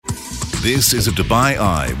This is a Dubai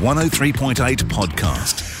Eye 103.8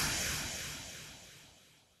 podcast.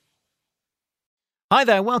 Hi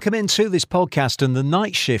there, welcome into this podcast, and the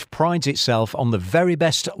night shift prides itself on the very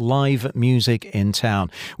best live music in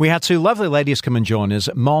town. We had two lovely ladies come and join us,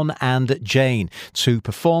 Mon and Jane, to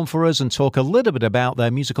perform for us and talk a little bit about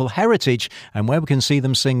their musical heritage and where we can see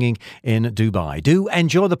them singing in Dubai. Do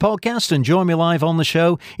enjoy the podcast and join me live on the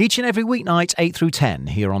show each and every weeknight 8 through 10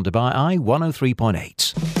 here on Dubai Eye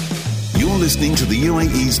 103.8. You're listening to the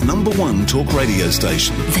UAE's #1 talk radio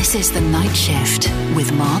station. This is The Night Shift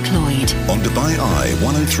with Mark Lloyd On Dubai Eye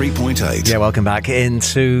 103.8. Yeah, welcome back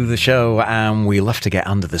into the show. And we love to get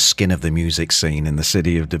under the skin of the music scene in the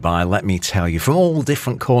city of Dubai. Let me tell you, from all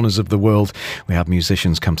different corners of the world, we have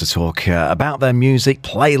musicians come to talk about their music,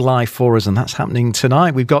 play live for us, and that's happening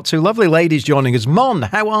tonight. We've got two lovely ladies joining us. Mon,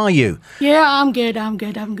 how are you? Yeah, I'm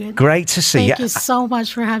good. Great to see you. Thank you so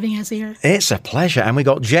much for having us here. It's a pleasure. And we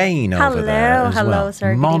got Jane over there as well.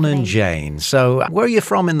 Sir. Mon and Jane. So where are you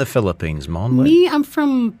from in the Philippines, Mon? Me, I'm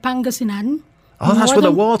from Pangasinan. Oh, that's where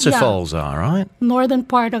the waterfalls are, right? Northern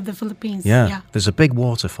part of the Philippines. Yeah. There's a big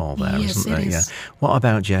waterfall there, Yes, isn't there? it is. Yeah. What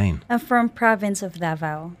about Jane? I'm from province of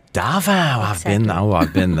Davao. Davao, Exactly.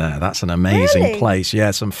 I've been there. That's an amazing Really? place. Yeah,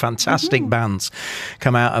 some fantastic bands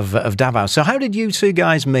come out of Davao. So how did you two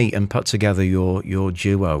guys meet and put together your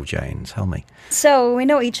duo, Jane? Tell me. So we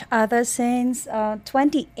know each other since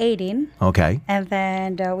 2018. Okay. And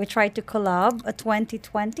then we tried to collab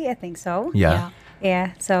 2020, I think so. Yeah.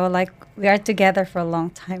 Yeah, so like we are together for a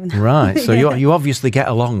long time now. Right. So Yeah. you obviously get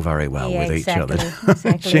along very well Yeah, with each other.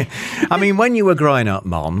 exactly. I mean, when you were growing up,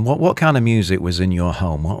 Mon, what kind of music was in your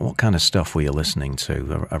home? What kind of stuff were you listening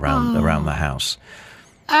to around the house?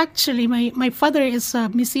 Actually, my father is a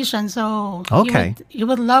musician, so Okay. he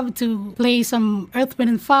would love to play some Earth, Wind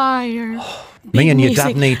and Fire. Me big and your music.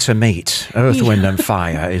 dad need to meet. Earth, Wind and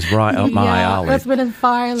Fire is right up my alley. Earth, Wind and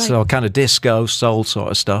Fire, like So kind of disco, soul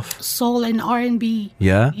sort of stuff. soul and R&B.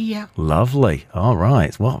 Yeah? Yeah. Lovely. All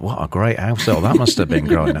right. What a great household that must have been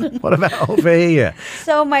growing up. What about over here?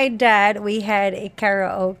 So my dad, we had a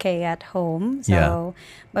karaoke at home. So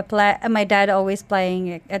my dad always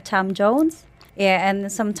playing Tom Jones. Yeah, and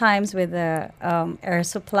sometimes with the Air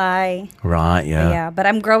Supply. Right, yeah. Yeah, but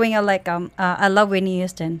I'm growing up like I love Whitney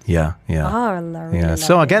Houston. Yeah. Oh, I really Yeah. love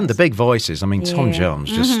So again, the Whitney big voices. I mean, Tom Yeah. Jones,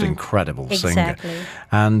 just incredible singer. Exactly.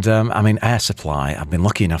 And I mean, Air Supply. I've been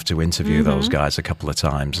lucky enough to interview those guys a couple of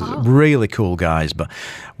times. Really cool guys, but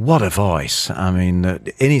what a voice! I mean,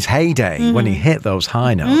 in his heyday, when he hit those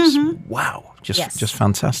high notes, wow, just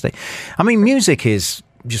fantastic. I mean, music is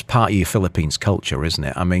just part of your Philippines culture, isn't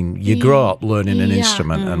it? I mean, you grow up learning an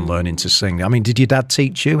instrument and learning to sing. I mean, did your dad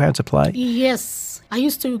teach you how to play? Yes, I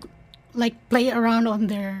used to like play around on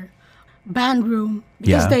their band room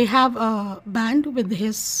because they have a band with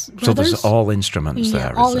his brothers. So there's all instruments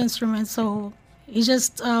there, all is it? instruments. So he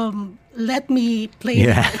just let me play.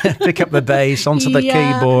 Yeah, pick up the bass onto the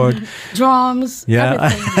keyboard. drums, Yeah.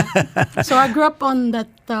 everything. So I grew up on that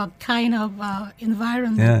kind of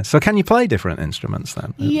environment. Yeah. So can you play different instruments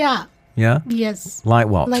then? Yeah. Yeah? Yes. Like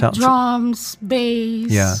what? Like drums,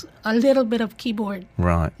 bass, Yeah. a little bit of keyboard.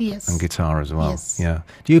 Right. Yes. And guitar as well. Yes. Yeah.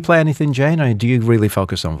 Do you play anything, Jane, or do you really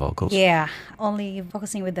focus on vocals? Yeah, only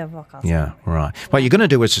focusing with the vocals. Yeah, right. Well, you're going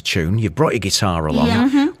to do us a tune. You've brought your guitar along.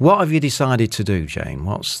 Yeah. What have you decided to do, Jane?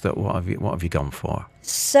 What have you gone for?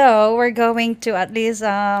 So we're going to at least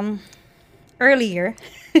earlier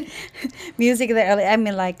music that early. I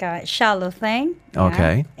mean, like a Shallow Thing. yeah.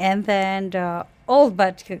 Okay. And then the Old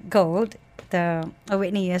But Gold, the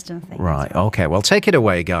Whitney Houston thing. Right. Okay. Well, take it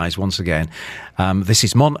away, guys. Once again, this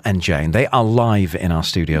is Mon and Jane. They are live in our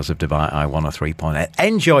studios of Dubai Eye 103.8.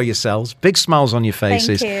 Enjoy yourselves. Big smiles on your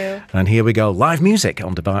faces. Thank you. And here we go. Live music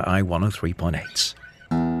on Dubai Eye 103.8.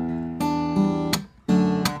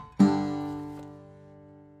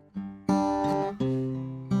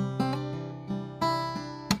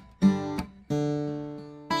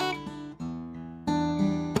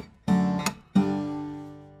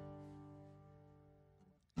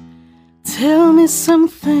 Tell me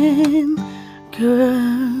something,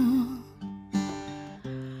 girl.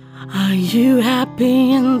 Are you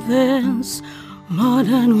happy in this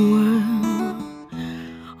modern world?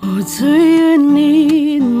 Or do you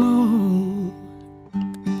need more?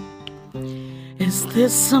 Is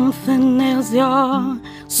this something else you're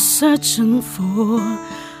searching for?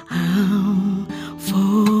 I'm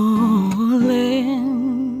falling.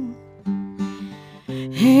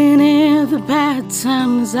 And in the bad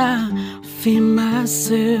times I feel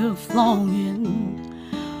myself longing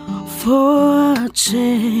for a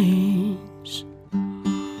change.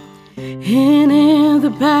 And in the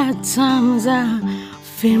bad times I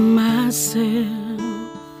within myself.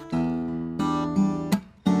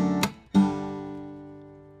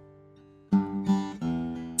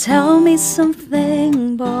 Tell me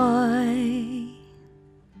something, boy.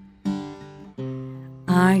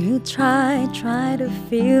 Are you try to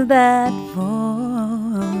fill that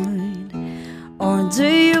void? Or do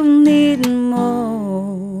you need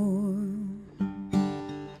more?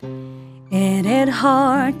 Ain't it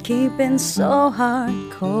hard keeping so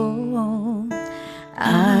hard cold?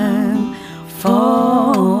 I'm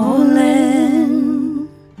falling.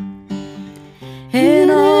 In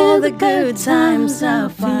all the good times I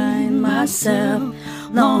find myself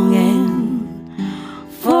longing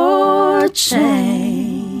for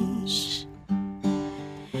change.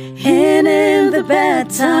 And in the bad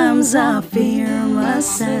times I fear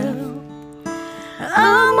myself.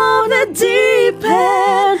 I'm on the deep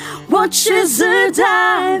end, watches her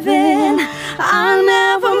diving. I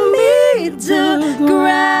never meet the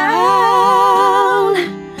ground.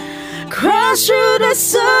 Crash through the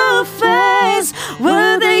surface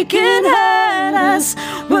where they can hurt us.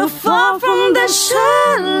 We're far from the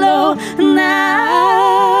shallow now.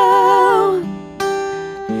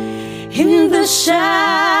 In the shallow.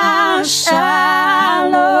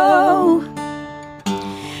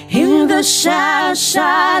 In the shallow.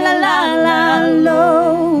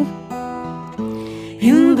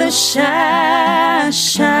 In the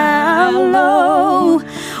shallow.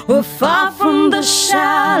 We're far from the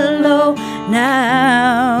shallow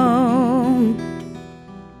now.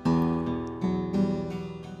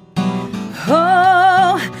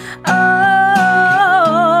 Oh, oh,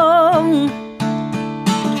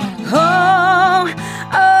 oh,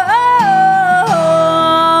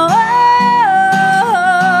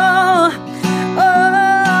 oh,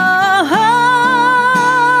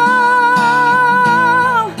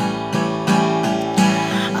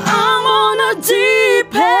 I'm on a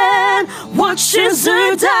deep end, watches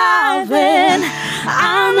her diving.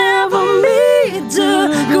 I'll never meet the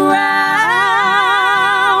ground.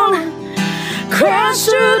 Crash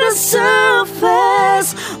through the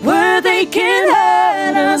surface where they can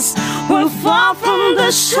hurt us. We're far from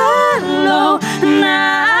the shallow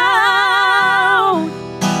now.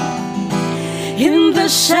 In the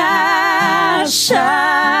shallow.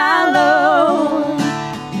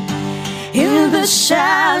 In the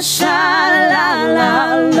shallow.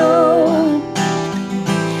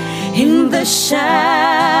 In the shallow.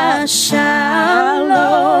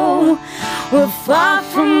 We're far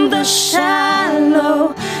from the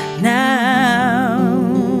shallow now.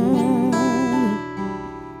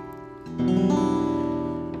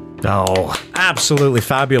 Oh, absolutely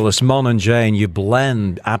fabulous. Mon and Jane, you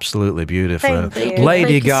blend absolutely beautifully. Thank you.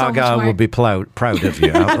 Lady Thank you so Gaga much, will be proud of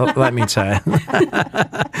you, let me tell you.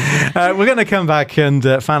 We're going to come back and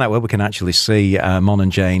find out where we can actually see Mon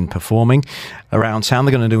and Jane performing around town.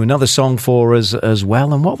 They're going to do another song for us as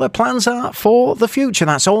well, and what their plans are for the future.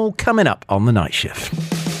 That's all coming up on The Night Shift.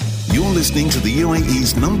 You're listening to the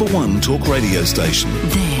UAE's #1 talk radio station.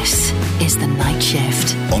 This is The Night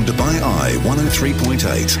Shift. On Dubai Eye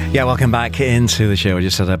 103.8. Yeah, welcome back into the show. We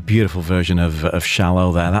just had a beautiful version of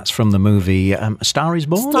Shallow there. That's from the movie A Star is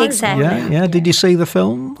Born? Star is Exactly. Born. Yeah. Did you see the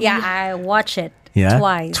film? Yeah, I watch it Yeah.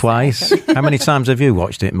 twice. Twice. How many times have you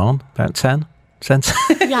watched it, Mon? About 10? Since?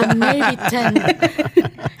 Yeah, maybe 10.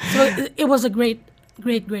 So it was a great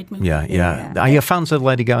movie. Yeah. Are you fans of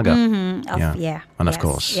Lady Gaga? Yeah. And of Yes,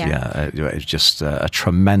 course, yeah. it's just a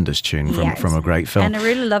tremendous tune from a great film. And I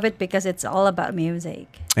really love it because it's all about music.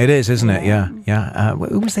 It is, isn't it? Yeah.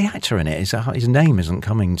 Who was the actor in it? His name isn't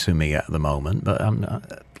coming to me at the moment, but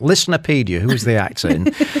Listenerpedia, who was the actor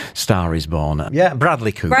in Star is Born? Yeah,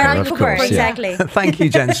 Bradley Cooper, Bradley of Cooper, course. exactly. Yeah. Thank you,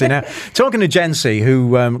 Jency. Now, talking to Jency,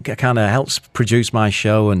 who kind of helps produce my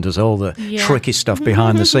show and does all the tricky stuff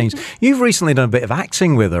behind the scenes, you've recently done a bit of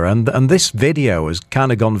acting with her, and this video has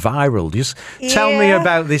kind of gone viral. Just tell me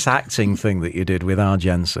about this acting thing that you did with our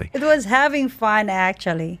Jency. It was having fun,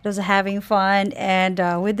 actually. It was having fun, and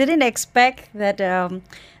we didn't expect that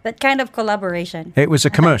that kind of collaboration. It was a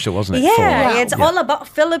commercial, wasn't it? Yeah, it's all about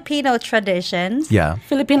Filipino traditions. Yeah.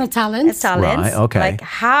 Filipino talents. Right, okay. Like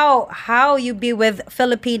how you be with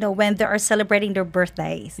Filipino when they are celebrating their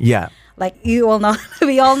birthdays. Yeah. Like you all know,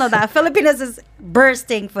 we all know that Filipinos is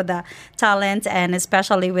bursting for the talent, and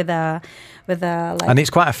especially with the like. And it's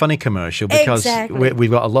quite a funny commercial because Exactly.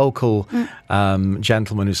 we've got a local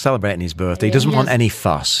gentleman who's celebrating his birthday. He doesn't want any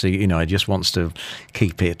fuss. He just wants to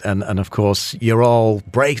keep it. And of course, you're all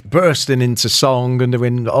bursting into song and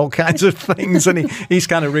doing all kinds of things. And he's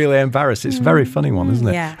kind of really embarrassed. It's a very funny one, isn't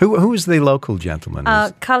it? Yeah. Who is the local gentleman?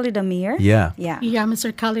 Khalid Amir. Yeah. Yeah. Yeah,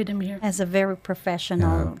 Mr. Khalid Amir. As a very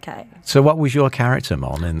professional guy. So what was your character,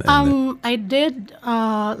 Mon? I did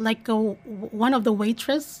one of the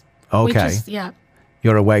waitress. Okay. Waitress, yeah.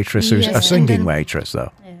 You're a waitress who's Yes, a singing and then- waitress,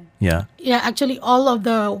 though. Yeah. Yeah, actually, all of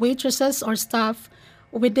the waitresses or staff,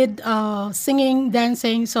 we did singing,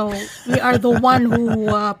 dancing. So we are the one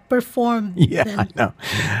who performed. Yeah, then. I know.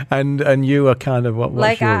 And you are kind of what was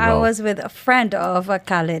Like your I role? was with a friend of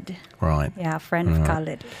Khalid. Right. Yeah, a friend of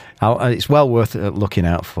Khalid. It's well worth looking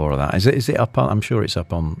out for that. Is it up on? I'm sure it's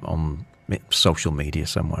up on social media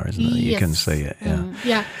somewhere, isn't it? You can Yes. see it. Yeah.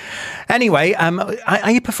 Yeah. Anyway,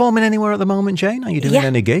 are you performing anywhere at the moment, Jane? Are you doing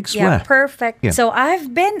any gigs? Yeah, Where? perfect. Yeah. So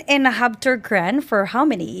I've been in Habtur Grand for how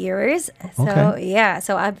many years? So Okay.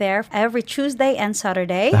 so I'm there every Tuesday and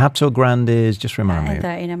Saturday. The Habto Grand is, just remind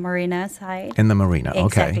me. In a marina side. In the marina.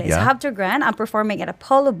 Exactly. Okay. Yeah. So Habtur Grand, I'm performing at a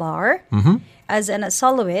polo bar as a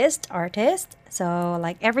soloist artist. So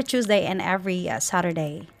like every Tuesday and every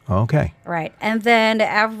Saturday. Okay. Right. And then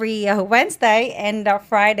every Wednesday and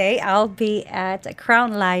Friday, I'll be at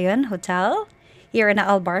Crown Lion Hotel here in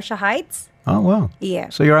Al Barsha Heights. Oh, wow. Yeah.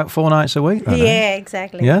 So you're out 4 nights a week then, eh? Yeah,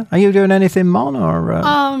 exactly. Yeah? Are you doing anything, Mon? Or,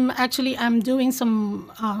 Actually, I'm doing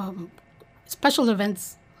some special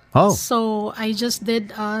events. Oh. So I just did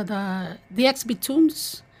the DXB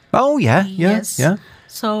Tunes. Oh, yeah. Yeah. Yes. Yeah.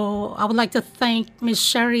 So I would like to thank Miss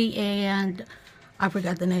Sherry and I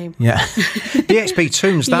forgot the name. Yeah. DXP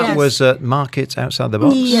Tunes, that Yes. was at Market outside the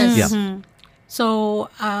box. Yes. Yeah. So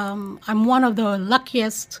I'm one of the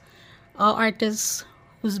luckiest artists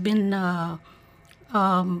who's been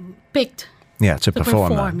picked. Yeah, to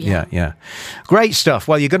perform perform, that. yeah. Yeah. Great stuff.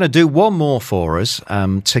 Well, you're going to do one more for us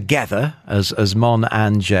together as Mon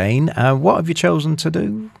and Jane. What have you chosen to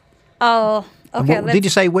do? Oh, okay. Did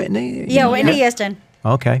you say Whitney? Yeah, Whitney Houston.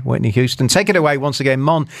 Okay, Whitney Houston. Take it away once again,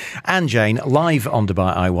 Mon and Jane, live on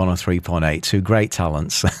Dubai Eye 103.8. Two great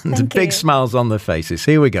talents and Thank big you. smiles on their faces.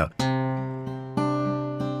 Here we go.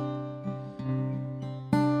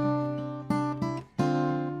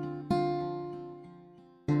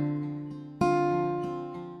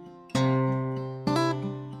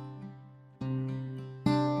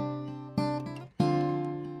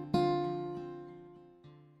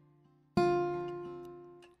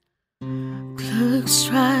 Clock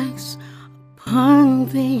strikes upon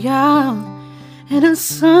the hour, and the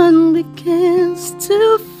sun begins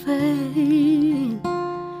to fade.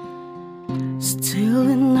 Still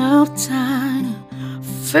enough time to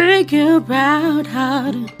figure out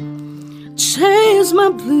how to chase my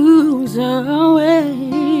blues away.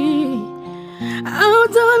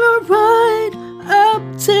 I've done alright up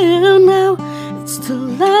till now. It's the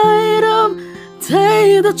light of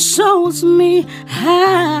day that shows me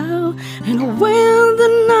how. And when the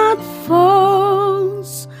night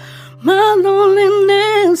falls, my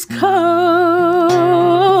loneliness calls.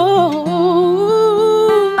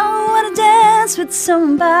 I wanna dance with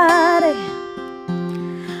somebody.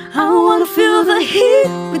 I wanna feel the heat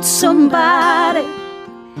with somebody.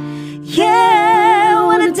 Yeah, I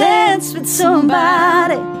wanna dance with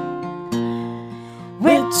somebody.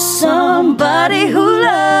 With somebody who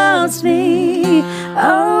loves me.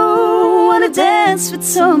 Oh, I wanna dance with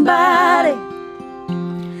somebody.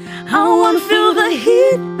 I wanna feel the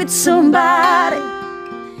heat with somebody.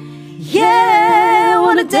 Yeah, I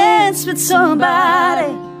wanna dance with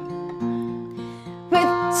somebody.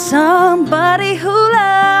 With somebody who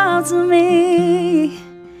loves me.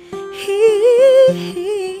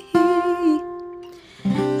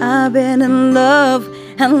 I've been in love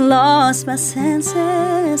and lost my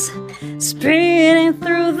senses, sprinting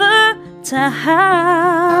through the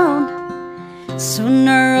town.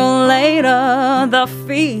 Sooner or later the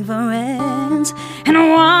fever ends, and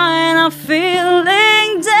while I'm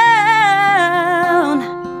feeling down,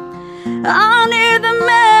 I need the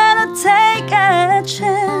man to take a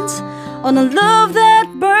chance on a love that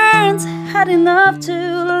burns hot enough to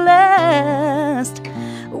last.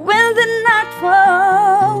 When the night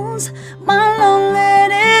falls, my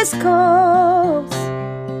loneliness calls.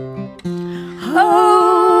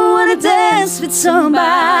 Oh, I wanna dance with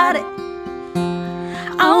somebody.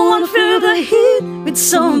 I wanna feel the heat with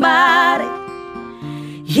somebody.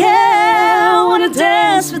 Yeah, I wanna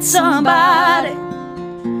dance with somebody.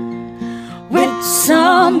 With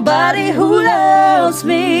somebody who loves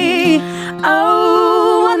me. Oh,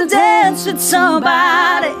 with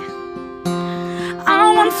somebody.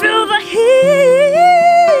 I wanna feel the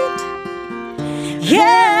heat.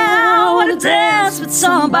 Yeah, I wanna dance with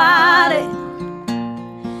somebody.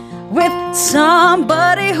 With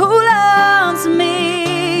somebody who loves me.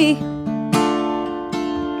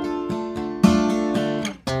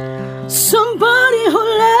 Somebody who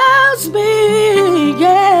loves me,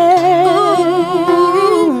 yeah.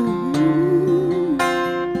 Ooh.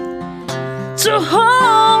 To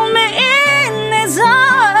hold me in his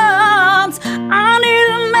arms. I need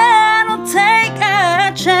a man who'll take a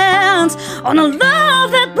chance on a love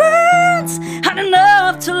that burns hot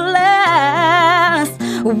enough to last.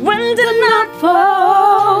 When the night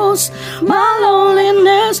falls, my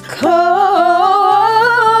loneliness calls.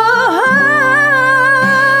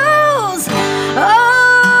 Oh, I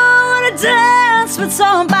wanna dance with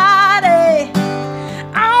somebody.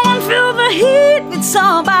 I wanna feel the heat with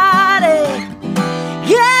somebody.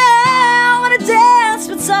 Yeah, I wanna dance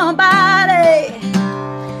with somebody.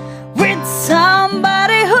 With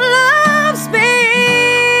somebody who loves me.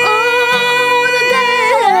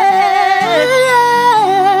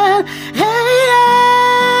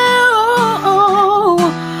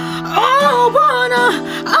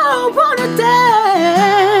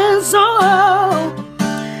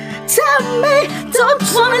 Don't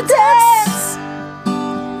wanna dance,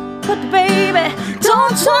 but baby,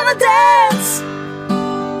 don't wanna dance.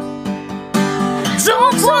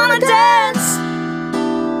 Don't wanna dance.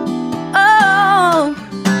 Oh,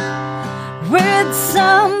 with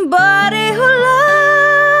somebody who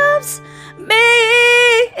loves me.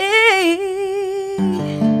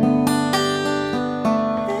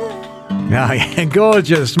 Oh, yeah,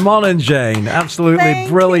 gorgeous. Mon and Jane. Absolutely Thank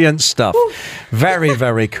brilliant stuff. Very,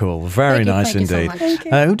 very cool. Very nice thank you so indeed. much. Thank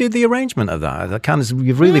you. Who did the arrangement of that? That kind of,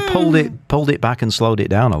 you've really pulled it back and slowed it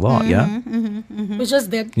down a lot, yeah? We just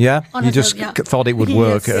did. Yeah? On You its just own, yeah. thought it would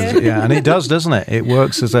work. Yes. Yeah, and it does, doesn't it? It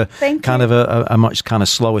works as a Thank kind you. of a much kind of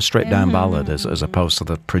slower, stripped-down ballad as opposed to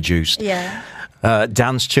the produced Yeah.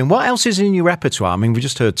 dance tune. What else is in your repertoire? I mean, we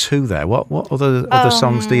just heard two there. What other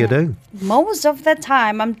songs do you do? Most of the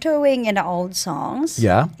time, I'm doing in old songs.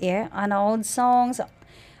 Yeah? Yeah, on old songs.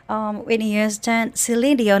 When years turn,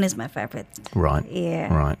 Celine Dion is my favorite. Right.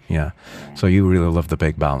 Yeah. Right. Yeah. So you really love the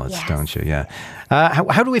big ballads, Yes. don't you? Yeah.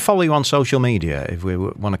 How do we follow you on social media if we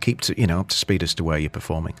want to keep up to speed as to where you're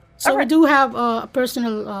performing? So we do have a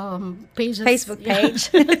personal pages. Facebook page.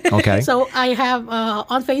 Okay. So I have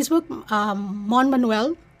on Facebook, Mon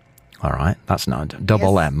Manuel. All right. That's not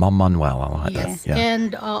double Yes. M. Mon Manuel. I like Yes. that. Yeah.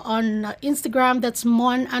 And on Instagram, that's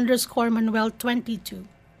Mon_Manuel 22.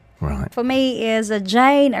 Right. For me is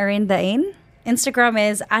Jane Arindain. Instagram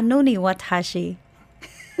is Anuni Watashi.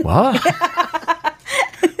 What?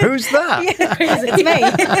 Who's that? It's me.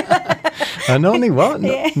 Anoni what?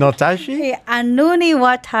 Notashi? Yeah, Anuni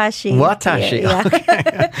Watashi. Watashi. Yeah, yeah.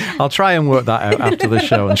 Okay. I'll try and work that out after the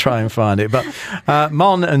show and try and find it. But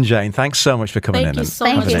Mon and Jane, thanks so much for coming Thank in you and so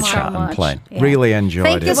Thank having you a so chat and much. playing. Yeah. Really enjoyed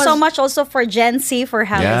Thank it. you so much also for Gen C for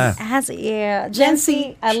having Yeah. Gen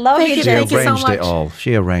C. I love Thank you, you, She Gen thank C. you so arranged it much. all.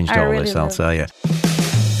 She arranged I all really this, I'll love tell you.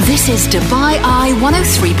 This is Dubai Eye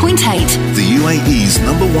 103.8. The UAE's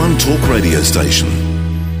 #1 talk radio station.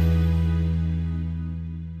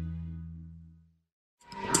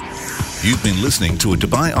 You've been listening to a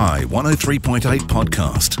Dubai Eye 103.8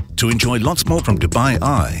 podcast. To enjoy lots more from Dubai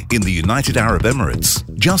Eye in the United Arab Emirates,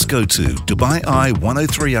 just go to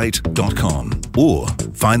DubaiEye1038.com or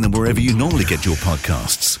find them wherever you normally get your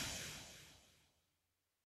podcasts.